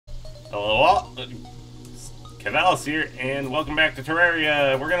Hello, Cavalis here, and welcome back to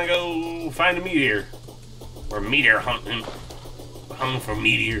Terraria. We're gonna go find a meteor. We're meteor hunting. Hunting for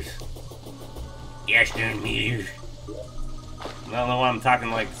meteors. Yes, damn meteors. I don't know why I'm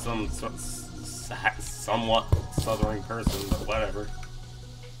talking like some somewhat southern person, but whatever.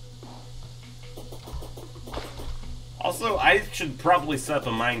 Also, I should probably set up a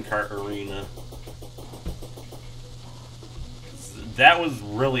minecart arena. That was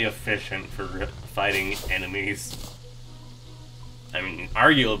really efficient for fighting enemies. I mean,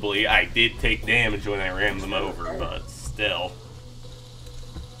 arguably, I did take damage when I ran them over, but still.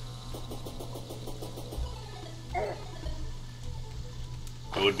 It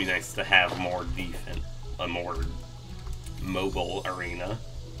would be nice to have more a more mobile arena.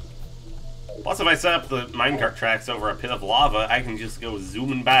 Plus, if I set up the minecart tracks over a pit of lava, I can just go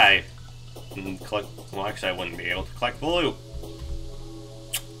zooming by and collect. Well, actually, I wouldn't be able to collect the loot.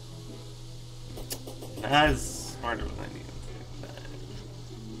 Not as smarter than I need to do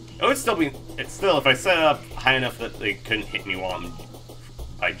that. It would still be. It's still, if I set it up high enough that they couldn't hit me while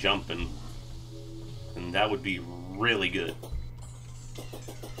by jumping, and that would be really good.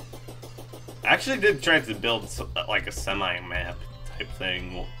 I actually did try to build like a semi-map type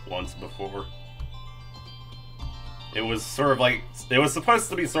thing once before. It was sort of like, it was supposed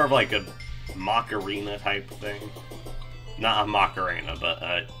to be sort of like a mock arena type thing. Not a mock arena,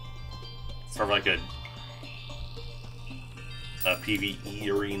 but sort of like a PvE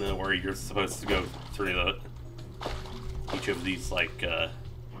arena where you're supposed to go through each of these like well,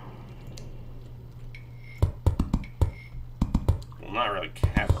 not really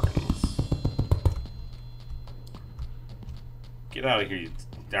caverns. Get out of here, you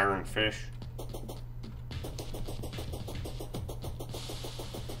darn fish.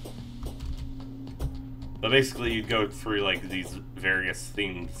 But basically, you go through like these various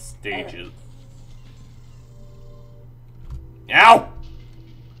themed stages. Ow!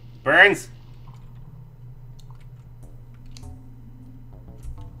 Burns!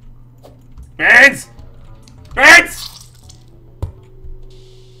 Burns! Burns!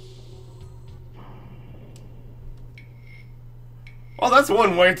 Well, that's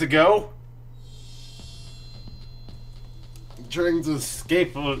one way to go. Trying to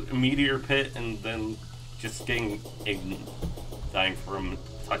escape a meteor pit and then just dying from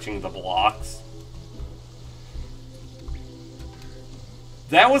touching the blocks.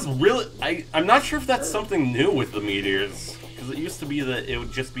 That was really... I'm not sure if that's something new with the meteors, because it used to be that it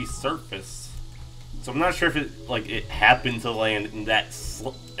would just be surface. So I'm not sure if it happened to land in that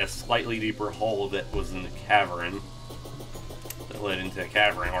a slightly deeper hole that was in the cavern that led into a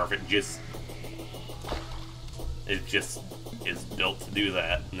cavern, or if it just is built to do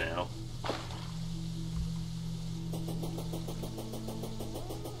that now.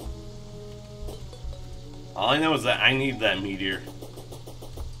 All I know is that I need that meteor.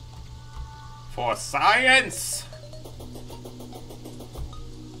 For science!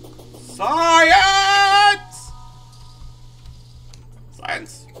 Science!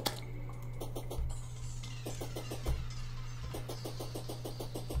 Science.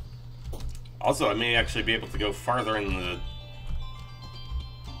 Also, I may actually be able to go farther in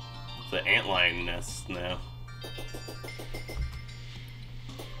the antlion nest now.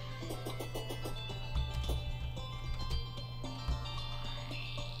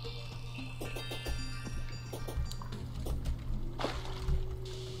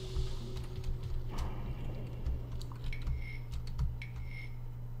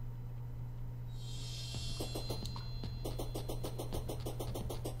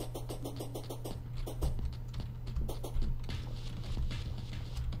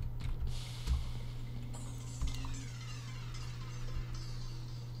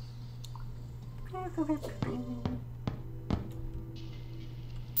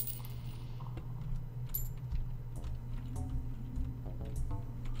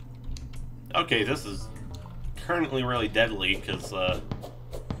 Okay, this is currently really deadly because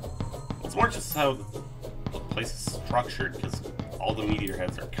it's more just how the place is structured, because all the meteor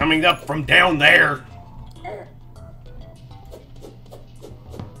heads are coming up from down there.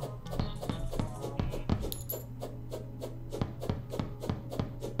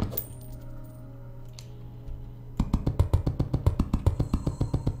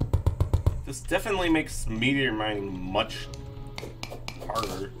 This definitely makes meteor mining much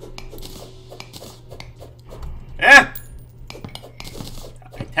harder. Ah!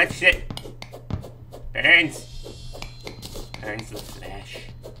 I touched it! Burns! Burns the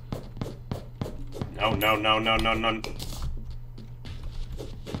flesh. No, no, no, no, no, no.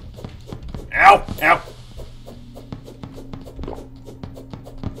 Ow! Ow!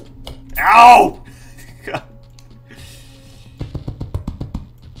 Ow!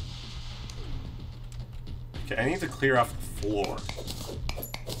 Okay, I need to clear off the floor.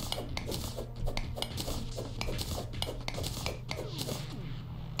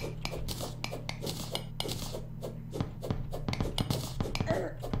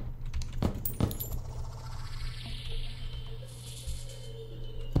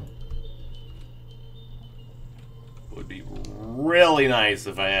 Would be really nice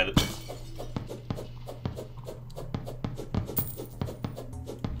if I had it.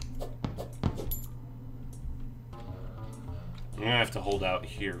 I'm gonna have to hold out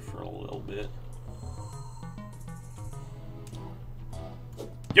here for a little bit.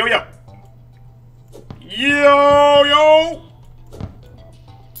 Yo, yo! Yo, yo!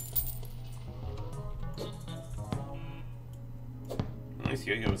 Nice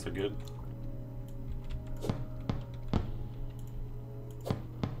yo-yos are good.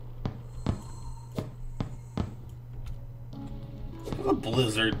 A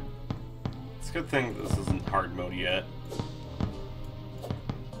blizzard. It's a good thing this isn't hard mode yet.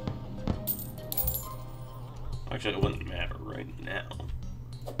 Actually, it wouldn't matter right now.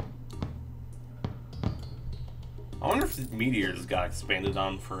 I wonder if the meteors got expanded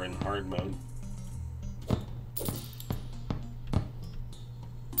on for in hard mode.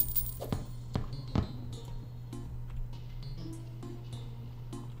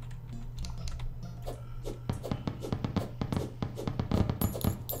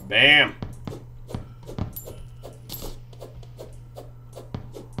 Bam!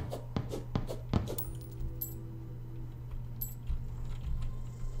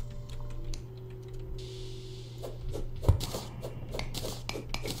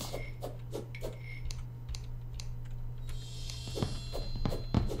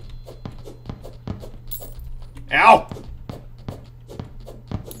 Ow!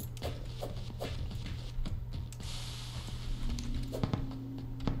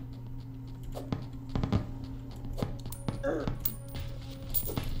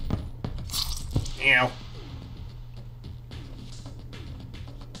 Ow.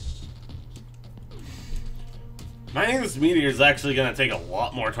 Mining this meteor is actually going to take a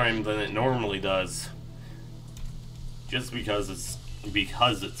lot more time than it normally does. Just because it's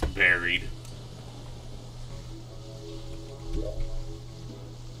buried.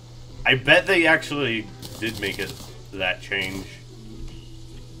 I bet they actually did make it that change.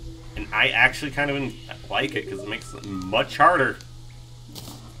 And I actually kind of like it because it makes it much harder.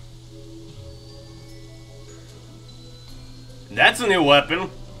 That's a new weapon.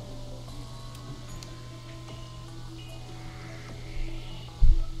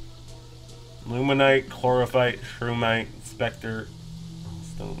 Luminite, Chlorophyte, Shroomite, Spectre,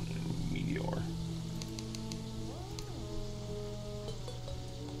 Stone, and Meteor.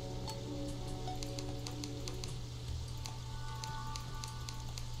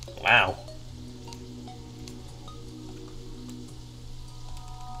 Wow.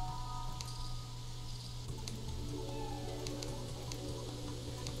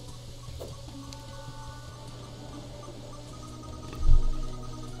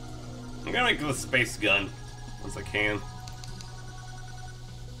 I'm gonna make the space gun once I can.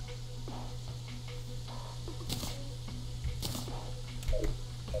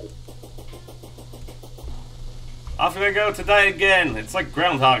 Off I go to die again. It's like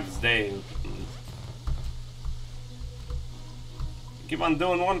Groundhog's Day. Keep on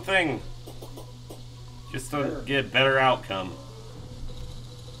doing one thing just to get a better outcome.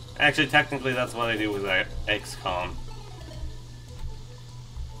 Actually, technically, that's what I do with XCOM.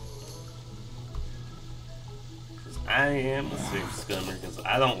 I am a safe scummer because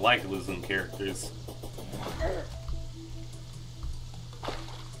I don't like losing characters.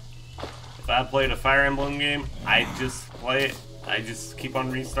 If I played a Fire Emblem game, I just play it. I just keep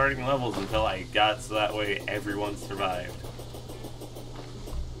on restarting levels until I got so that way everyone survived.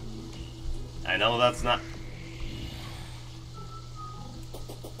 I know that's not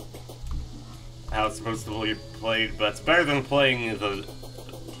how it's supposed to be played, but it's better than playing the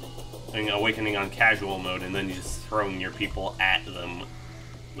Awakening on casual mode and then just throwing your people at them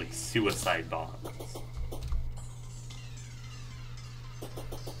like suicide bombs.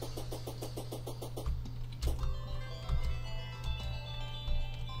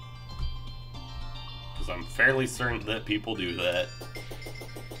 Because I'm fairly certain that people do that.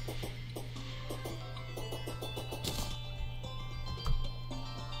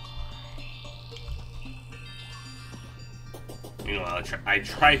 You know, I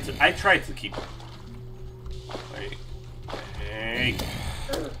tried to keep. Wait. Hey.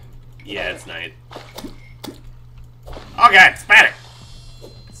 Yeah, it's night. Okay, spat it.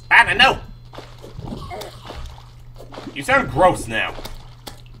 Spat it, no! You sound gross now.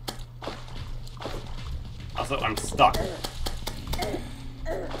 Also, I'm stuck.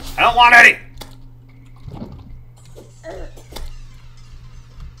 I don't want any!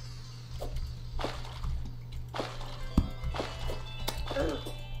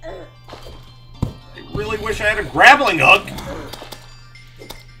 I really wish I had a grappling hook.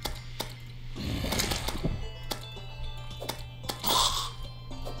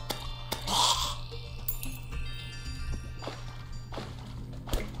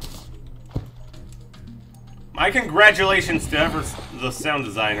 My congratulations to the sound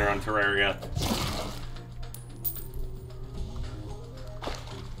designer on Terraria.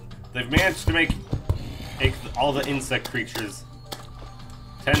 They've managed to make all the insect creatures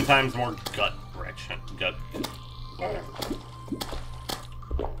 10 times more gut wrenching. Whatever.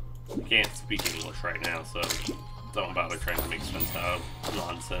 I can't speak English right now, so don't bother trying to make sense out of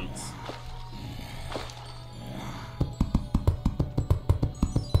nonsense.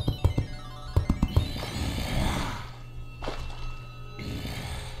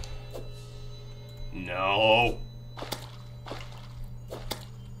 No.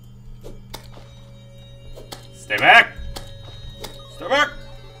 Stay back. Stay back.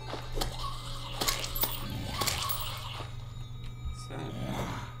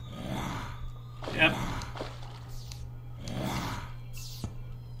 Yep.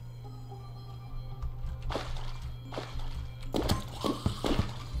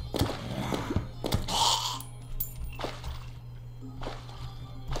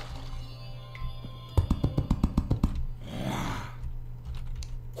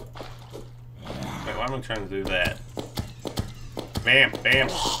 Why am I trying to do that? Bam, bam.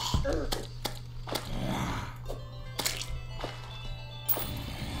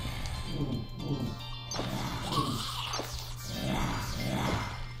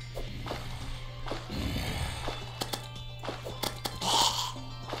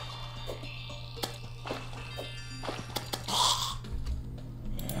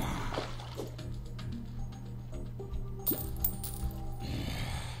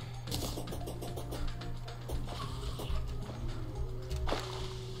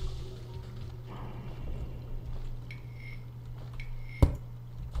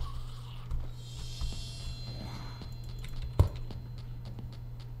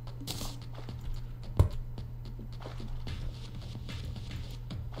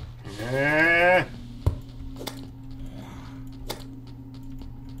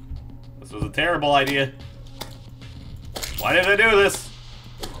 This was a terrible idea. Why did I do this?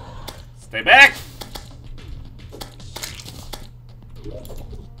 Stay back!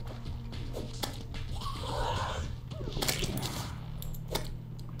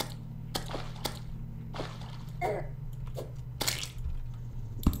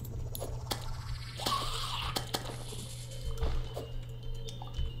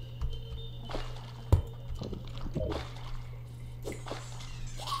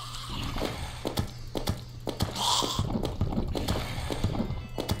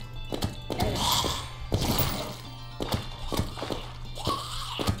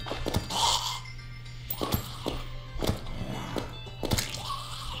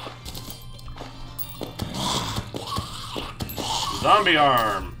 Zombie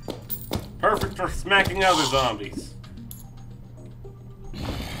arm! Perfect for smacking other zombies.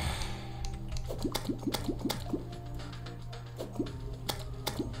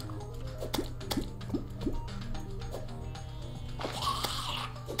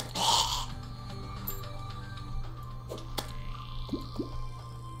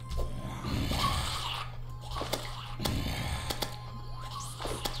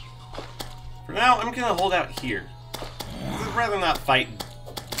 For now, I'm gonna hold out here. I'd rather not fight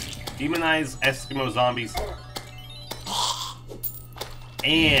demonized Eskimo zombies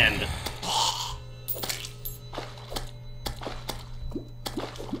and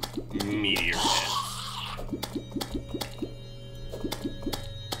meteor heads.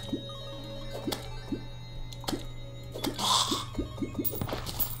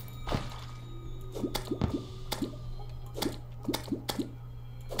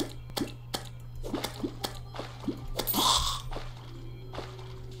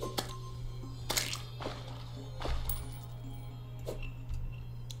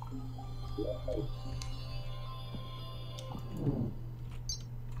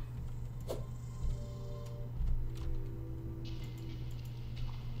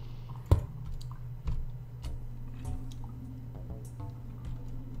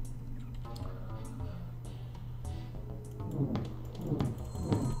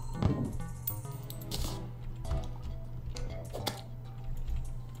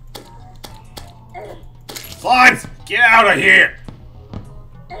 Slimes! Get out of here!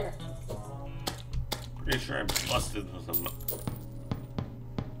 Pretty sure I busted with them.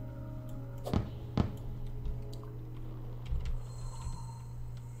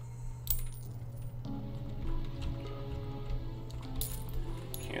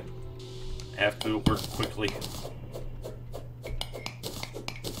 Can't. I have to work quickly.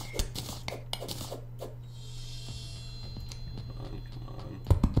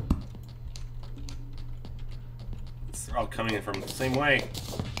 They're all coming in from the same way.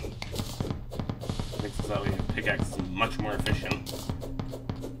 Makes it so that way the pickaxe is much more efficient.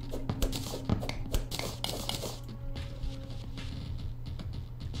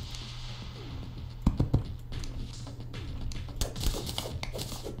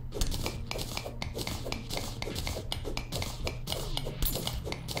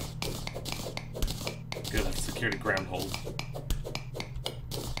 Good, I've secured a ground hold.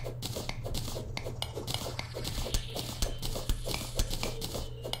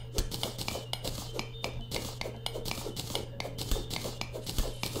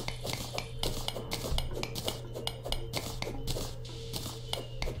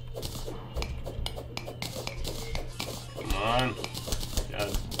 On.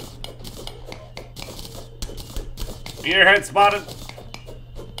 God. Meteor head spotted.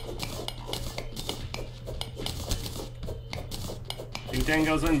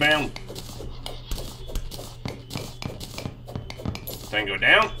 Tango's inbound. Tango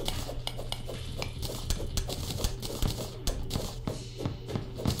down.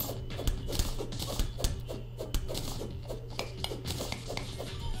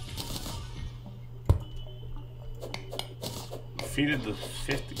 Defeated the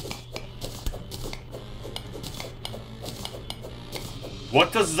 50.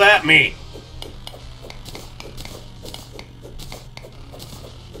 What does that mean?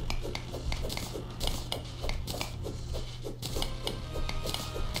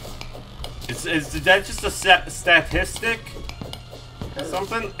 Is that just a statistic? Or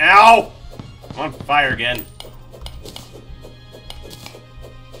something? Ow! I'm on fire again.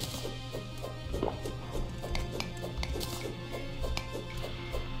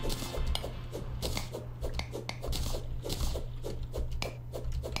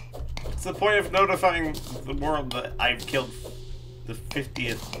 What's the point of notifying the world that I've killed the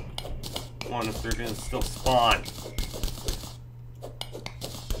 50th one if they're gonna still spawn?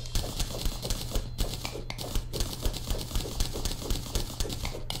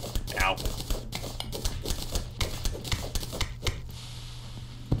 Ow.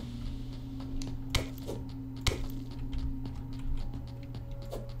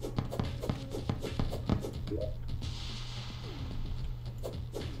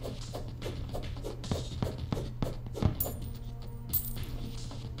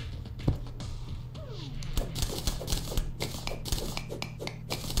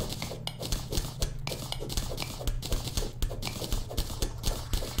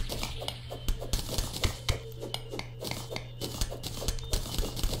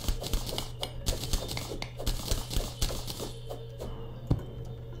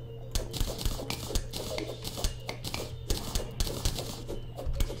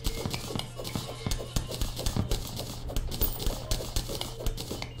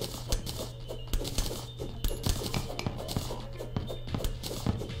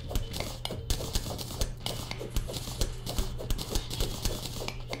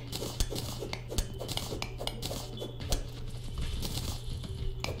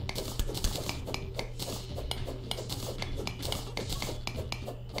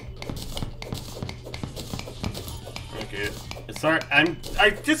 Sorry, I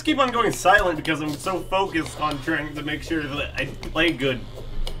just keep on going silent because I'm so focused on trying to make sure that I play good.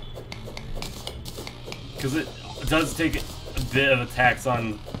 Because it does take a bit of a tax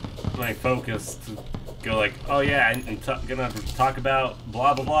on my focus to go like, oh yeah, I'm gonna talk about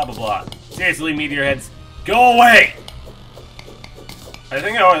blah blah blah blah blah. Seriously, meteor heads, go away!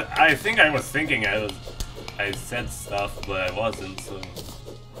 I think I was thinking I said stuff, but I wasn't. So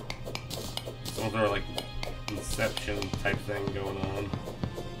some of them are like Inception type thing going on.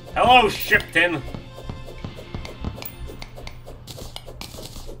 Hello, Shipton!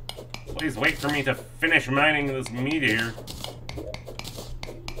 Please wait for me to finish mining this meteor.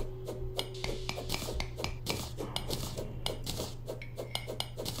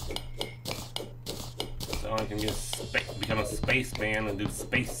 So I can become a spaceman and do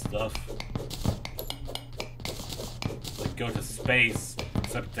space stuff. Like go to space,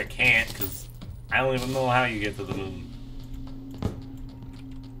 except I can't because I don't even know how you get to the moon.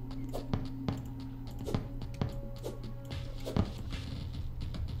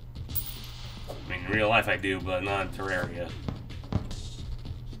 I mean, in real life I do, but not in Terraria.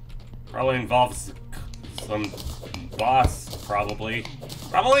 Probably involves some boss, probably.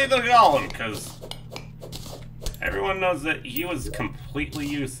 Probably the Golem, because everyone knows that he was completely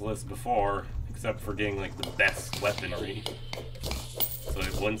useless before, except for getting, like, the best weaponry. So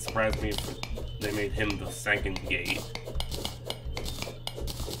it wouldn't surprise me if they made him the second gate.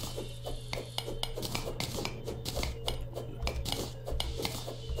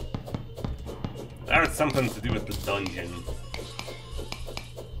 That has something to do with the dungeon.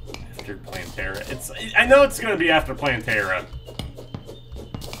 After Plantera. I know it's gonna be after Plantera.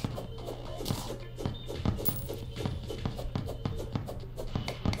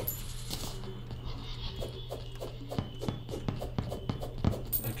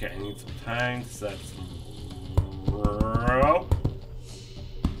 Okay, I need some time to set some rope.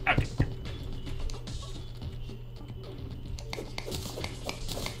 Okay.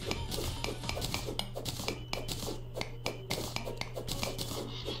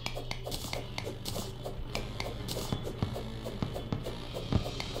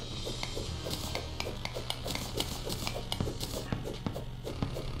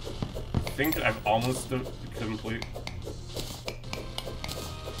 I think I've almost complete.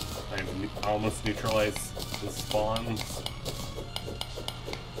 I've almost neutralized the spawns.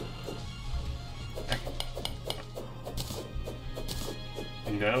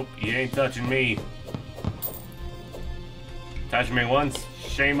 Nope, you ain't touching me. Touch me once,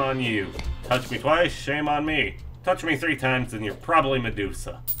 shame on you. Touch me twice, shame on me. Touch me 3 times, and you're probably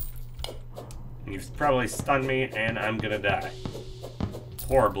Medusa. And you've probably stunned me, and I'm gonna die.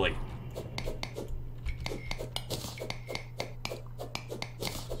 Horribly.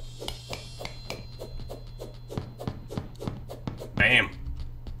 Bam.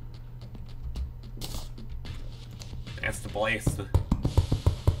 That's the blast.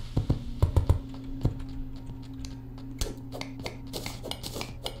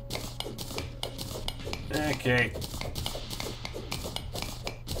 Okay.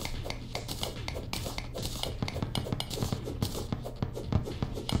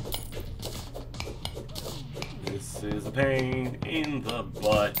 This is a pain in the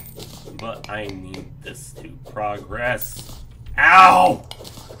butt, but I need this to progress. Ow!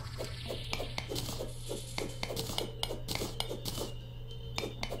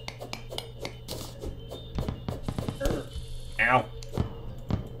 Ow.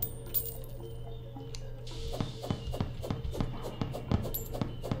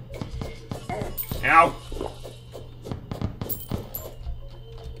 Ow!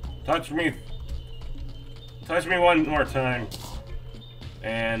 Touch me. Touch me one more time,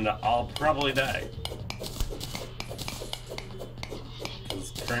 and I'll probably die.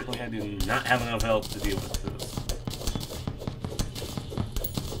 Because currently I do not have enough health to deal with this.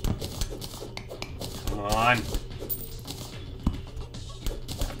 Come on.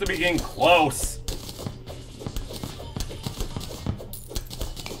 I have to be getting close.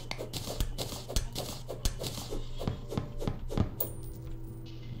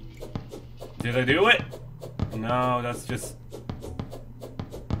 Did I do it? No, that's just...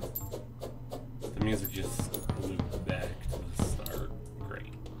 The music just looped back to the start.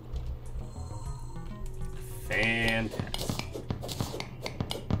 Great. Fantastic.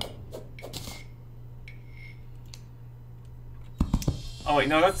 Oh wait,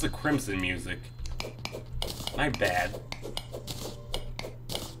 no, that's the Crimson music. My bad.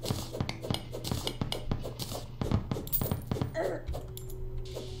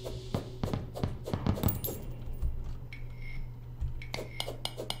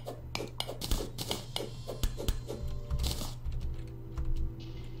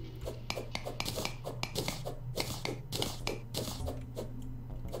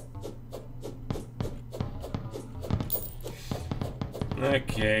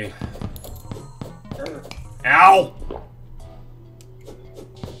 Okay. Ow!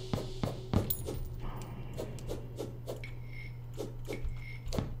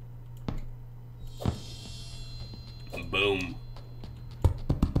 Boom.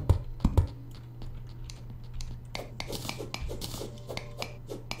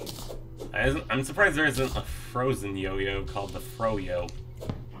 I'm surprised there isn't a frozen yo-yo called the Fro-Yo.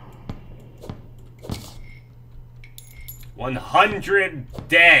 100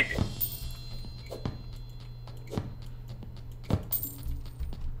 dead!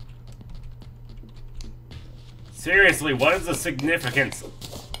 Seriously, what is the significance?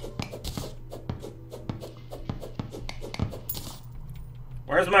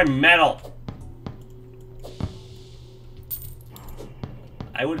 Where's my medal?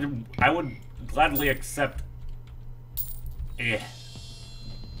 I would gladly accept a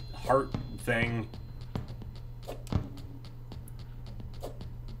heart thing.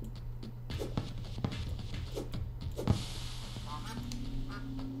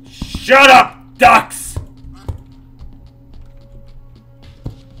 Shut up, ducks!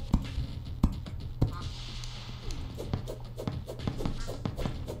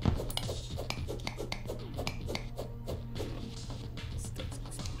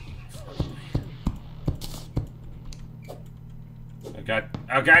 Oh god,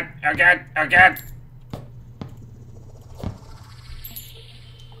 oh god, oh god, oh god!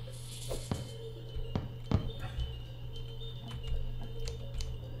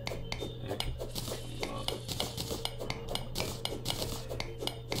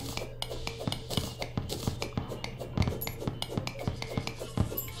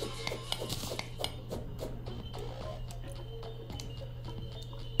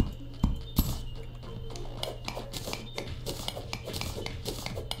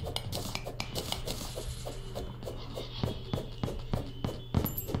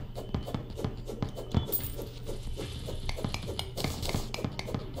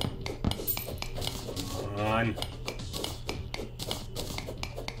 On.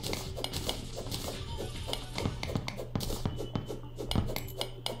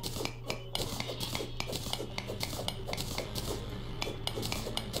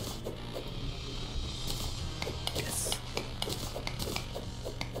 Yes.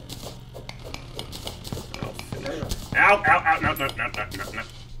 Ow, ow, ow, no, no, no, no, no, no.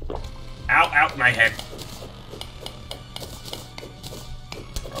 Ow, ow, my head.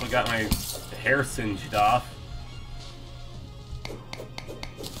 Probably got my hair singed off.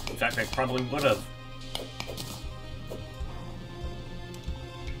 In fact, I probably would have.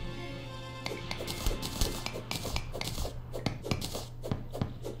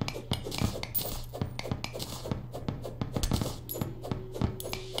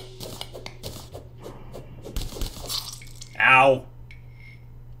 Ow.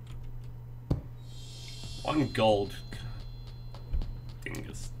 1 gold.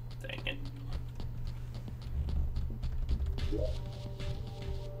 Dingus. Dang it.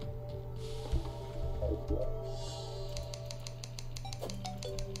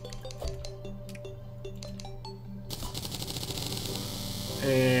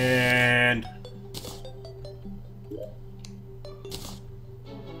 And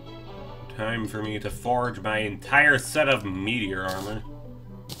time for me to forge my entire set of meteor armor.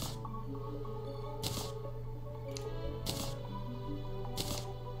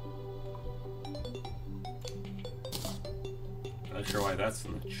 Not sure why that's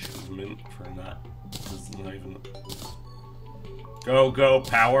an achievement for not, because it's not even. Go, go,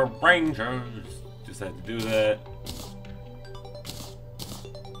 Power Rangers! Just had to do that.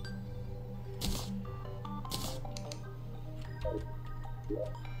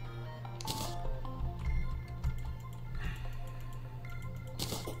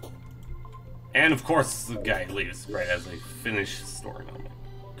 And of course, the guy leaves right as I finish storing all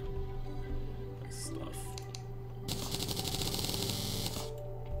my stuff.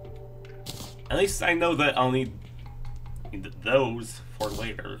 At least I know that I'll need those for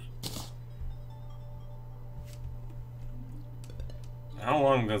later. How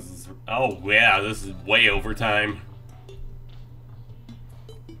long does this... Oh yeah, this is way over time.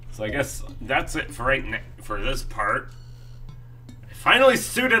 So I guess that's it for for this part. I finally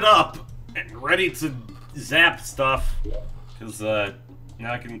suited up and ready to zap stuff, because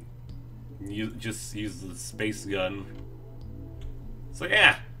now I can just use the space gun. So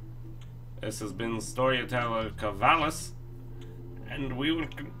yeah, this has been Storyteller Cavalis, and we will,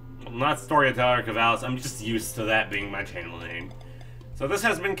 well, not Storyteller Cavalis, I'm just used to that being my channel name. So this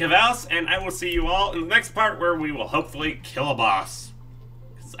has been Cavalis, and I will see you all in the next part where we will hopefully kill a boss.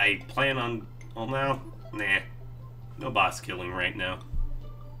 Because I plan on, well now, nah, no boss killing right now.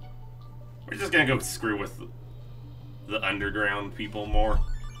 We're just gonna go screw with the underground people more.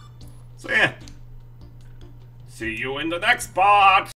 So yeah. See you in the next part!